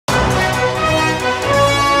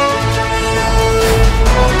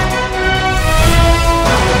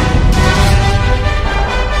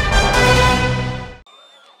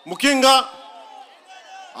ముఖ్యంగా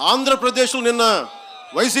ఆంధ్రప్రదేశ్లో నిన్న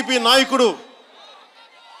వైసీపీ నాయకుడు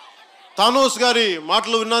థానోస్ గారి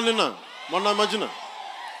మాటలు విన్నాను నిన్న మొన్న మధ్యన.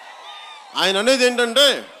 ఆయన అనేది ఏంటంటే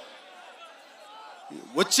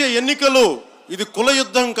వచ్చే ఎన్నికలు ఇది కుల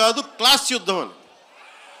యుద్ధం కాదు, క్లాస్ యుద్ధం అని.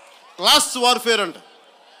 క్లాస్ వార్ఫేర్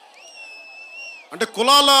అంటే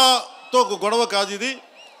కులాలతో ఒక గొడవ కాదు ఇది.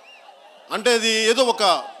 అంటే ఇది ఏదో ఒక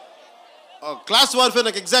క్లాస్ వార్ఫేర్.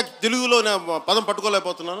 నాకు ఎగ్జాక్ట్ తెలుగులో పదం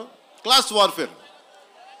పట్టుకోలేకపోతున్నాను. క్లాస్ వార్ఫేర్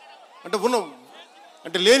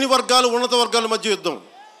అంటే లేని వర్గాలు ఉన్నత వర్గాల మధ్య యుద్ధం.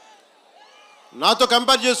 నాతో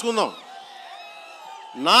కంపేర్ చేసుకుందాం.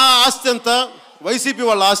 నా ఆస్తి ఎంత, వైసీపీ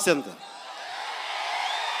వాళ్ళ ఆస్తి ఎంత?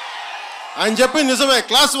 ఆయన చెప్పింది నిజమే.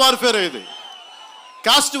 క్లాస్ వార్ఫేరే ఇది.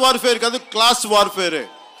 కాస్ట్ వార్ఫేర్ కాదు, క్లాస్ వార్ఫేరే.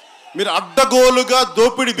 మీరు అడ్డగోలుగా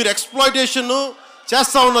దోపిడీ, మీరు ఎక్స్ప్లాయిటేషన్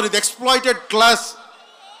చేస్తూ ఉన్నారు. ఇది ఎక్స్ప్లాయిటెడ్ క్లాస్.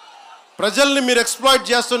 ప్రజల్ని మీరు ఎక్స్ప్లాయిట్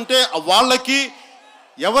చేస్తుంటే వాళ్ళకి,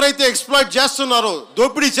 ఎవరైతే ఎక్స్ప్లాయిట్ చేస్తున్నారో,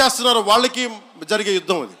 దోపిడీ చేస్తున్నారో వాళ్ళకి జరిగే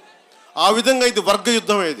యుద్ధం అది. ఆ విధంగా ఇది వర్గ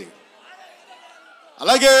యుద్ధం ఇది.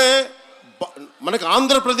 అలాగే మనకి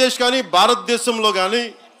ఆంధ్రప్రదేశ్ కానీ భారతదేశంలో కానీ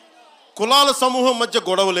కులాల సమూహం మధ్య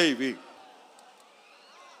గొడవలే ఇవి.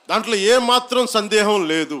 దాంట్లో ఏమాత్రం సందేహం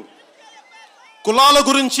లేదు. కులాల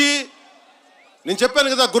గురించి నేను చెప్పాను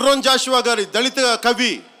కదా, గుర్రం జాషువా గారి దళిత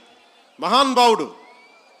కవి, మహానుభావుడు,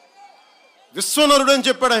 విశ్వనరుడు అని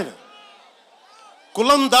చెప్పాడు ఆయన.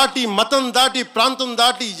 కులం దాటి, మతం దాటి, ప్రాంతం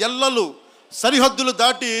దాటి, ఎల్లలు సరిహద్దులు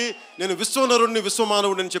దాటి నేను విశ్వనరుడిని,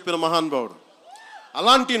 విశ్వమానవుడిని చెప్పిన మహానుభావుడు.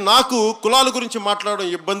 అలాంటి నాకు కులాల గురించి మాట్లాడడం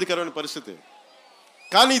ఇబ్బందికరమైన పరిస్థితి.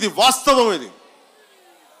 కానీ ఇది వాస్తవం.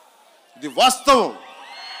 ఇది వాస్తవం.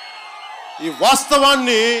 ఈ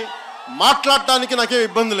వాస్తవాన్ని మాట్లాడటానికి నాకేం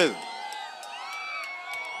ఇబ్బంది లేదు.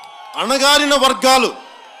 అణగారిన వర్గాలు,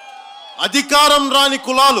 అధికారం రాని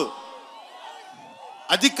కులాలు,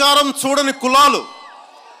 అధికారం చూడని కులాలు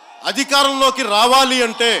అధికారంలోకి రావాలి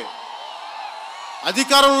అంటే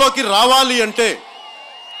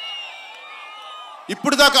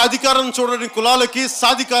ఇప్పుడు దాకా అధికారం చూడని కులాలకి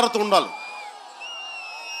సాధికారత ఉండాలి.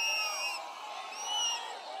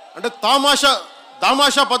 అంటే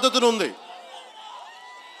దామాషా పద్ధతిని ఉంది.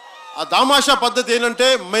 ఆ దామాషా పద్ధతి ఏంటంటే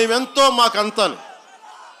మేమెంతో మాకంతా.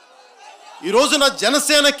 ఈ రోజున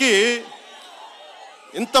జనసేనకి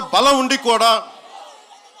ఇంత బలం ఉండి కూడా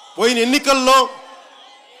పోయిన ఎన్నికల్లో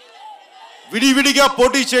విడివిడిగా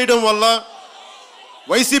పోటీ చేయడం వల్ల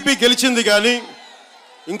వైసీపీ గెలిచింది కానీ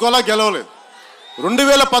ఇంకోలా గెలవలేదు.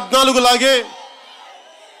 2014 లాగే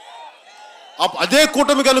అదే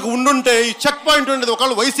కూటమి కనుక ఉండుంటే ఈ చెక్ పాయింట్ ఉండేది.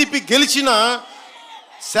 ఒకవేళ వైసీపీ గెలిచిన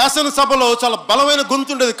శాసనసభలో చాలా బలమైన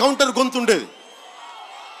గొంతు ఉండేది, కౌంటర్ గొంతు ఉండేది.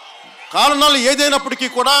 కారణాలు ఏదైనప్పటికీ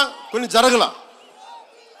కూడా కొన్ని జరగల.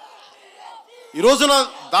 ఈ రోజున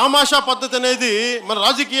దామాషా పద్ధతి అనేది మన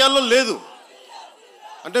రాజకీయాల్లో లేదు.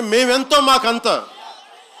 అంటే మేమెంతో మాకంత.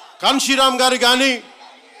 కాన్షీరామ్ గారు కానీ,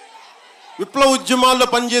 విప్లవ ఉద్యమాల్లో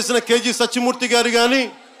పనిచేసిన కేజీ సత్యమూర్తి గారు కానీ,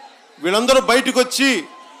 వీళ్ళందరూ బయటకు వచ్చి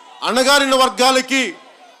అణగారిన వర్గాలకి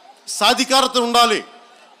సాధికారత ఉండాలి,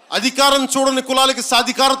 అధికారం చూడని కులాలకి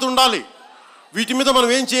సాధికారత ఉండాలి, వీటి మీద మనం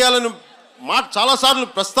ఏం చేయాలని చాలాసార్లు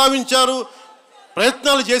ప్రస్తావించారు,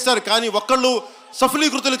 ప్రయత్నాలు చేశారు. కానీ ఒక్కళ్ళు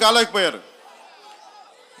సఫలీకృతులు కాలేకపోయారు.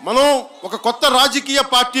 మనం ఒక కొత్త రాజకీయ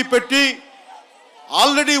పార్టీ పెట్టి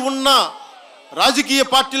ఆల్రెడీ ఉన్న రాజకీయ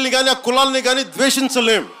పార్టీలని కానీ ఆ కులాలని కానీ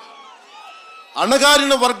ద్వేషించలేం.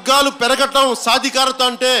 అణగారిన వర్గాలు పెరగటం సాధికారత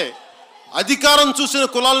అంటే అధికారం చూసిన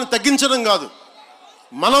కులాలను తగ్గించడం కాదు,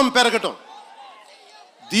 మనం పెరగటం.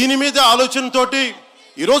 దీని మీద ఆలోచనతోటి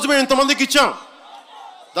ఈరోజు మేము ఇంతమందికి ఇచ్చాం.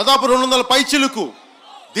 దాదాపు 200 పైచిలుకు.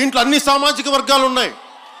 దీంట్లో అన్ని సామాజిక వర్గాలు ఉన్నాయి.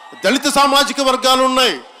 దళిత సామాజిక వర్గాలు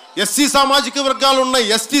ఉన్నాయి, ఎస్సీ సామాజిక వర్గాలు ఉన్నాయి,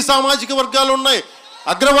 ఎస్టీ సామాజిక వర్గాలు ఉన్నాయి,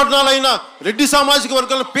 అగ్రవర్ణాలైన రెడ్డి సామాజిక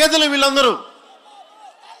వర్గాలు, పేదలు. వీళ్ళందరూ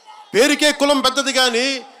పేరుకే కులం పెద్దది కానీ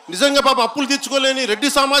నిజంగా పాప అప్పులు తీర్చుకోలేని రెడ్డి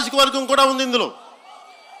సామాజిక వర్గం కూడా ఉంది ఇందులో.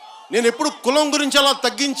 నేను ఎప్పుడు కులం గురించి అలా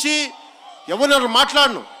తగ్గించి ఎవరిని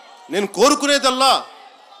మాట్లాడను. నేను కోరుకునేదల్లా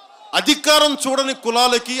అధికారం చూడని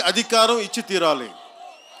కులాలకి అధికారం ఇచ్చి తీరాలి,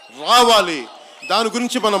 రావాలి. దాని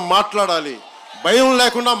గురించి మనం మాట్లాడాలి, భయం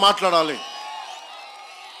లేకుండా మాట్లాడాలి.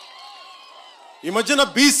 ఈ మధ్యన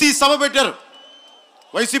బీసీ సభ పెట్టారు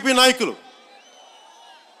వైసీపీ నాయకులు.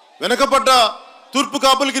 వెనకబడ్డ తూర్పు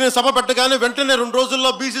కాపులకి నేను సభ పెట్టగానే వెంటనే 2 రోజుల్లో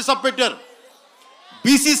బీసీ సభ పెట్టారు.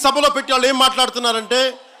 బీసీ సభలో పెట్టి వాళ్ళు ఏం మాట్లాడుతున్నారంటే,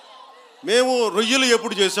 మేము రొయ్యలు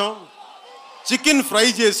ఎప్పుడు చేసాం, చికెన్ ఫ్రై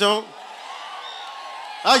చేసాం,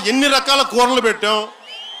 ఎన్ని రకాల కూరలు పెట్టాం,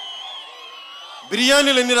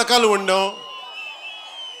 బిర్యానీలు ఎన్ని రకాలు వండాం.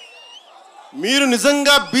 మీరు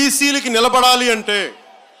నిజంగా బీసీలకి నిలబడాలి అంటే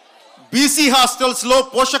బీసీ హాస్టల్స్లో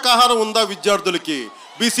పోషకాహారం ఉందా విద్యార్థులకి,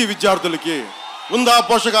 బీసీ విద్యార్థులకి? ఉందా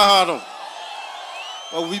పోషకాహారం?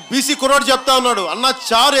 బీసీ కుర్రాడు చెప్తా ఉన్నాడు, అన్న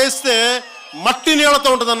చారు వేస్తే మట్టి నీళ్ళతో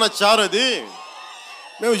ఉంటుంది అన్న చారు. అది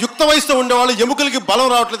మేము యుక్త వయసుతో ఉండేవాళ్ళు, ఎముకలకి బలం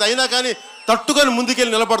రావట్లేదు, అయినా కానీ తట్టుకొని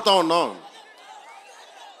ముందుకెళ్ళి నిలబడతా ఉన్నాం.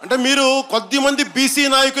 అంటే మీరు కొద్దిమంది బీసీ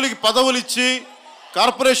నాయకులకి పదవులు ఇచ్చి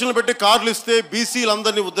కార్పొరేషన్లు పెట్టి కార్లు ఇస్తే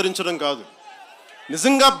బీసీలందరినీ ఉద్ధరించడం కాదు.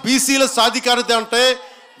 నిజంగా బీసీల సాధికారత అంటే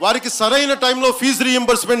వారికి సరైన టైంలో ఫీజు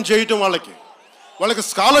రీయింబర్స్మెంట్ చేయటం, వాళ్ళకి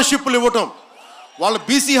స్కాలర్షిప్లు ఇవ్వటం, వాళ్ళ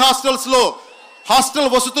బీసీ హాస్టల్స్లో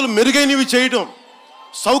హాస్టల్ వసతులు మెరుగైనవి చేయటం,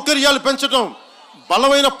 సౌకర్యాలు పెంచడం,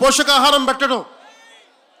 బలమైన పోషకాహారం పెట్టడం.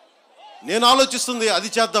 నేను ఆలోచిస్తుంది అది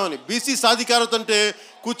చేద్దామని. బీసీ సాధికారత అంటే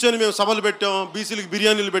కూర్చొని మేము సభలు పెట్టాం, బీసీలకు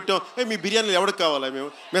బిర్యానీలు పెట్టాం. మీ బిర్యానీలు ఎవరికి కావాలా? మేము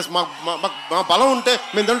మా బలం ఉంటే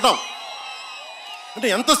మేము తింటాం. అంటే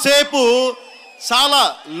ఎంతసేపు చాలా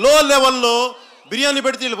లో లెవెల్లో బిర్యానీ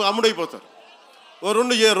పెడితే వీళ్ళు అమ్ముడైపోతారు. ఓ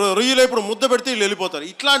 2 రొయ్యలు ఇప్పుడు ముద్ద పెడితే వీళ్ళు వెళ్ళిపోతారు.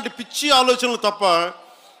 ఇట్లాంటి పిచ్చి ఆలోచనలు తప్ప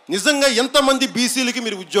నిజంగా ఎంతమంది బీసీలకి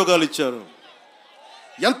మీరు ఉద్యోగాలు ఇచ్చారు?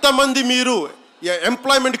 ఎంతమంది మీరు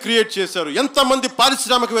ఎంప్లాయ్మెంట్ క్రియేట్ చేశారు? ఎంతమంది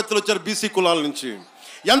పారిశ్రామికవేత్తలు వచ్చారు బీసీ కులాల నుంచి?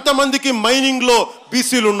 ఎంతమందికి మైనింగ్లో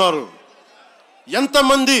బీసీలు ఉన్నారు?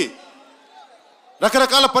 ఎంతమంది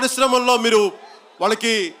రకరకాల పరిశ్రమల్లో మీరు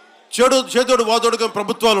వాళ్ళకి చేదోడు వాదోడుగా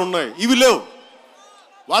ప్రభుత్వాలు ఉన్నాయి? ఇవి లేవు.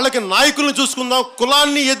 వాళ్ళకి నాయకులను చూసుకుందాం.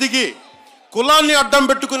 కులాన్ని ఎదిగి కులాన్ని అడ్డం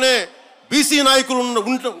పెట్టుకునే బీసీ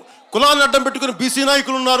నాయకులు కులాన్ని అడ్డం పెట్టుకునే బీసీ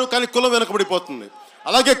నాయకులు ఉన్నారు, కానీ కులం వెనకబడిపోతుంది.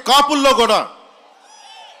 అలాగే కాపుల్లో కూడా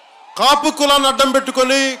కాపు కులాన్ని అడ్డం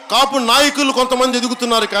పెట్టుకొని కాపు నాయకులు కొంతమంది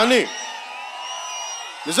ఎదుగుతున్నారు. కానీ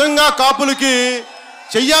నిజంగా కాపులకి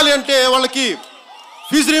చెయ్యాలి అంటే వాళ్ళకి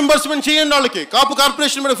ఫీజు రీయింబర్స్మెంట్ చేయండి. వాళ్ళకి కాపు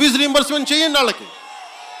కార్పొరేషన్ మీద ఫీజు రీయింబర్స్మెంట్ చేయండి. వాళ్ళకి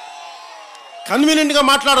కన్వీనియంట్గా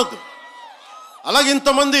మాట్లాడద్దు. అలాగే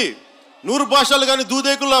ఇంతమంది 100 భాషలు కానీ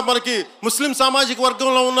దూదేకుల మనకి ముస్లిం సామాజిక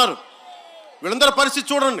వర్గంలో ఉన్నారు. వీళ్ళందరి పరిస్థితి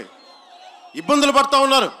చూడండి, ఇబ్బందులు పడతా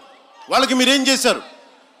ఉన్నారు. వాళ్ళకి మీరేం చేశారు?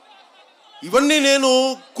 ఇవన్నీ నేను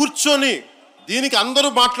కూర్చొని దీనికి అందరూ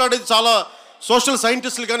మాట్లాడేది, చాలా సోషల్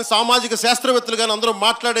సైంటిస్టులు కానీ సామాజిక శాస్త్రవేత్తలు కానీ అందరూ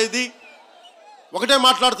మాట్లాడేది ఒకటే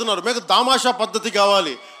మాట్లాడుతున్నారు, మీకు దామాషా పద్ధతి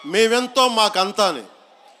కావాలి, మేమెంతో మాకంతా అని.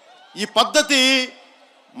 ఈ పద్ధతి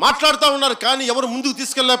మాట్లాడుతూ ఉన్నారు, కానీ ఎవరు ముందుకు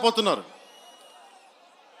తీసుకెళ్ళలేకపోతున్నారు.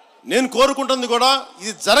 నేను కోరుకుంటుంది కూడా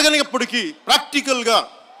ఇది జరగనిప్పటికీ ప్రాక్టికల్గా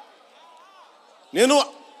నేను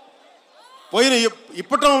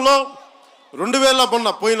ఇప్పటంలో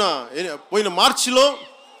 2000 పోయిన మార్చిలో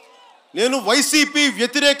నేను వైసీపీ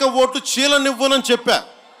వ్యతిరేక ఓటు చీలనివ్వనని చెప్పా.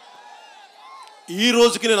 ఈ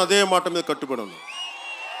రోజుకి నేను అదే మాట మీద కట్టుబడి ఉన్నాను.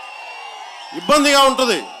 ఇబ్బందిగా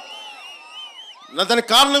ఉంటుంది. దానికి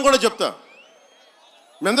కారణం కూడా చెప్తా.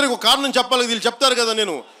 మీ అందరికి ఒక కారణం చెప్పాలి. వీళ్ళు చెప్తారు కదా,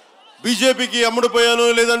 నేను బీజేపీకి అమ్ముడుపోయాను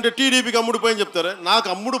లేదంటే టీడీపీకి అమ్ముడుపోయాను చెప్తారా. నాకు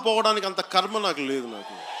అమ్ముడు పోవడానికి అంత కర్మ నాకు లేదు.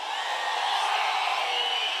 నాకు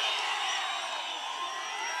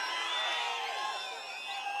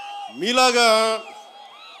మీలాగా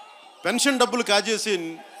పెన్షన్ డబ్బులు కాజేసి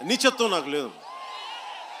నీచత్వం నాకు లేదు.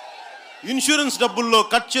 ఇన్సూరెన్స్ డబ్బుల్లో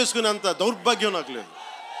కట్ చేసుకునేంత దౌర్భాగ్యం నాకు లేదు.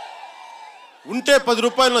 ఉంటే 10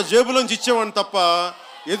 రూపాయలు నా జేబులోంచి ఇచ్చేవాడిని తప్ప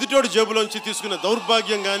ఎదుటోడి జేబులోంచి తీసుకునే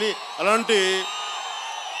దౌర్భాగ్యం కానీ అలాంటి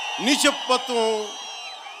నీచత్వం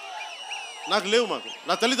నాకు లేవు.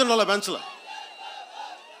 నా తల్లిదండ్రులు అలా పెంచలే.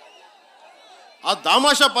 ఆ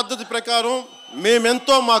దామాషా పద్ధతి ప్రకారం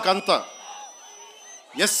మేమెంతో మాకంతా.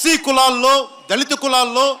 ఎస్సీ కులాల్లో దళిత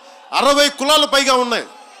కులాల్లో 60 కులాలు పైగా ఉన్నాయి.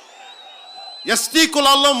 ఎస్టీ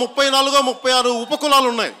కులాల్లో 34-36 ఉపకులాలు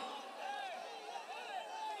ఉన్నాయి.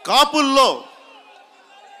 కాపుల్లో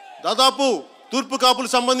దాదాపు తూర్పు కాపులు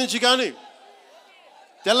సంబంధించి కానీ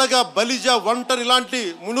తెల్లగా బలిజ ఒంటరి ఇలాంటి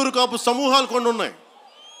మున్నూరు కాపు సమూహాలు కొన్ని ఉన్నాయి.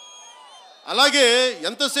 అలాగే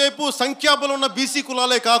ఎంతసేపు సంఖ్యాబలం ఉన్న బీసీ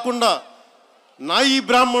కులాలే కాకుండా నాయి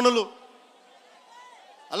బ్రాహ్మణులు,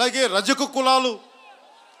 అలాగే రజక కులాలు,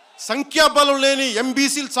 సంఖ్యాబలం లేని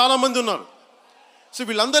ఎంబీసీలు చాలామంది ఉన్నారు. సో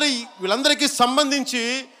వీళ్ళందరికీ సంబంధించి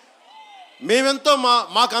మేమెంతో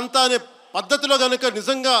మాకంతా అనే పద్ధతిలో కనుక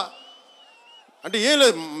నిజంగా అంటే ఏం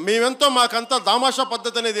లేదు, మేమెంతో మాకంతా దామాషా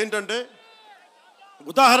పద్ధతి అనేది ఏంటంటే,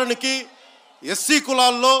 ఉదాహరణకి ఎస్సీ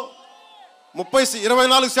కులాల్లో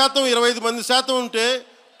 24%, 25% ఉంటే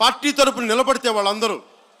పార్టీ తరపున నిలబడితే వాళ్ళందరూ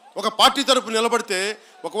ఒక పార్టీ తరపున నిలబడితే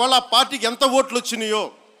ఒకవేళ ఆ పార్టీకి ఎంత ఓట్లు వచ్చినాయో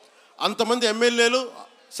అంతమంది ఎమ్మెల్యేలు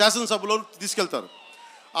శాసనసభలో తీసుకెళ్తారు.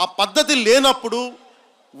 ఆ పద్ధతి లేనప్పుడు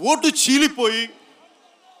ఓటు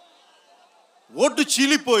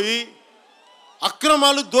చీలిపోయి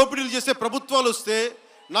అక్రమాలు దోపిడీలు చేసే ప్రభుత్వాలు వస్తే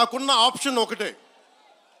నాకున్న ఆప్షన్ ఒకటే,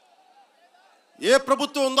 ఏ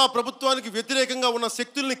ప్రభుత్వం ఉందో ఆ ప్రభుత్వానికి వ్యతిరేకంగా ఉన్న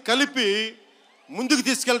శక్తుల్ని కలిపి ముందుకు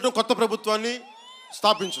తీసుకెళ్ళడం, కొత్త ప్రభుత్వాన్ని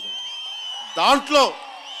స్థాపించడం. దాంట్లో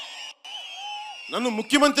నన్ను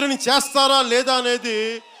ముఖ్యమంత్రిని చేస్తారా లేదా అనేది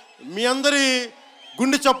మీ అందరి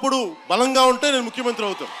గుండె చప్పుడు బలంగా ఉంటే నేను ముఖ్యమంత్రి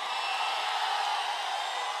అవుతాను.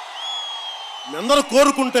 మీ అందరూ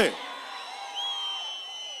కోరుకుంటే.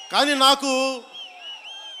 కానీ నాకు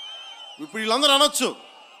ఇప్పుడు వీళ్ళందరూ అనొచ్చు,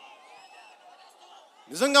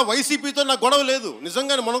 నిజంగా వైసీపీతో నాకు గొడవ లేదు,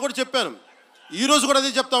 నిజంగానే మనం కూడా చెప్పాను, ఈరోజు కూడా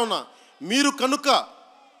అదే చెప్తా ఉన్నా. మీరు కనుక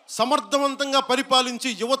సమర్థవంతంగా పరిపాలించి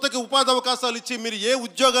యువతకి ఉపాధి అవకాశాలు ఇచ్చి మీరు ఏ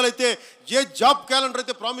ఉద్యోగాలు అయితే, ఏ జాబ్ క్యాలెండర్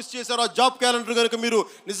అయితే ప్రామిస్ చేశారో ఆ జాబ్ క్యాలెండర్ కనుక మీరు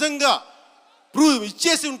నిజంగా ప్రూవ్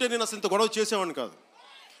ఇచ్చేసి ఉంటే నేను అసలు ఇంత గొడవ చేసేవాడిని కాదు.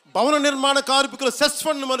 భవన నిర్మాణ కార్మికుల సెస్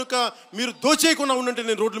ఫండ్ మనుక మీరు దోచేయకుండా ఉండంటే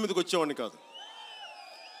నేను రోడ్ల మీదకి వచ్చేవాడిని కాదు.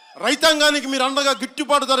 రైతాంగానికి మీరు అండగా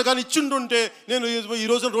గిట్టుబాటు ధర కానీ ఇచ్చిండుంటే నేను ఈ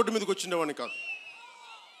రోజున రోడ్డు మీదకి వచ్చిండేవాడిని కాదు.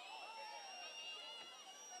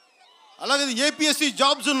 అలాగే ఏపీఎస్సీ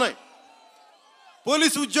జాబ్స్ ఉన్నాయి,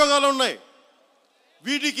 పోలీసు ఉద్యోగాలు ఉన్నాయి.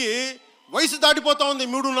 వీటికి వయసు దాటిపోతా ఉంది.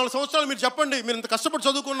 3-4 సంవత్సరాలు మీరు చెప్పండి, మీరు ఇంత కష్టపడి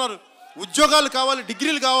చదువుకున్నారు, ఉద్యోగాలు కావాలి,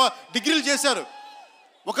 డిగ్రీలు చేశారు,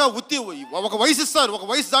 ఒక వయసు ఇస్తారు, ఒక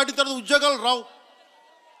వయసు దాటిన తర్వాత ఉద్యోగాలు రావు.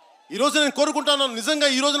 ఈరోజు నేను కోరుకుంటాను, నిజంగా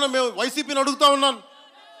ఈ రోజున మేము వైసీపీని అడుగుతా ఉన్నాను,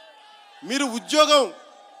 మీరు ఉద్యోగం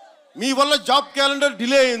మీ వల్ల జాబ్ క్యాలెండర్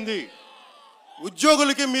డిలే అయింది,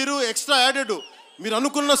 ఉద్యోగులకి మీరు ఎక్స్ట్రా యాడెడ్ మీరు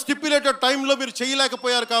అనుకున్న స్టిప్యులేటెడ్ టైంలో మీరు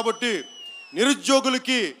చేయలేకపోయారు కాబట్టి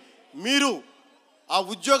నిరుద్యోగులకి మీరు ఆ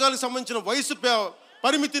ఉద్యోగాలకు సంబంధించిన వయసు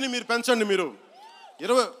పరిమితిని మీరు పెంచండి. మీరు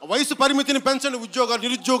వయసు పరిమితిని పెంచండి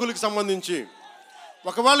నిరుద్యోగులకు సంబంధించి.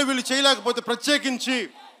 ఒకవేళ వీళ్ళు చేయలేకపోతే ప్రత్యేకించి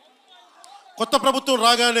కొత్త ప్రభుత్వం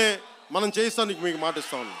రాగానే మనం చేయిస్తానికి మీకు మాట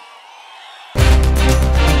ఇస్తా ఉన్నాం.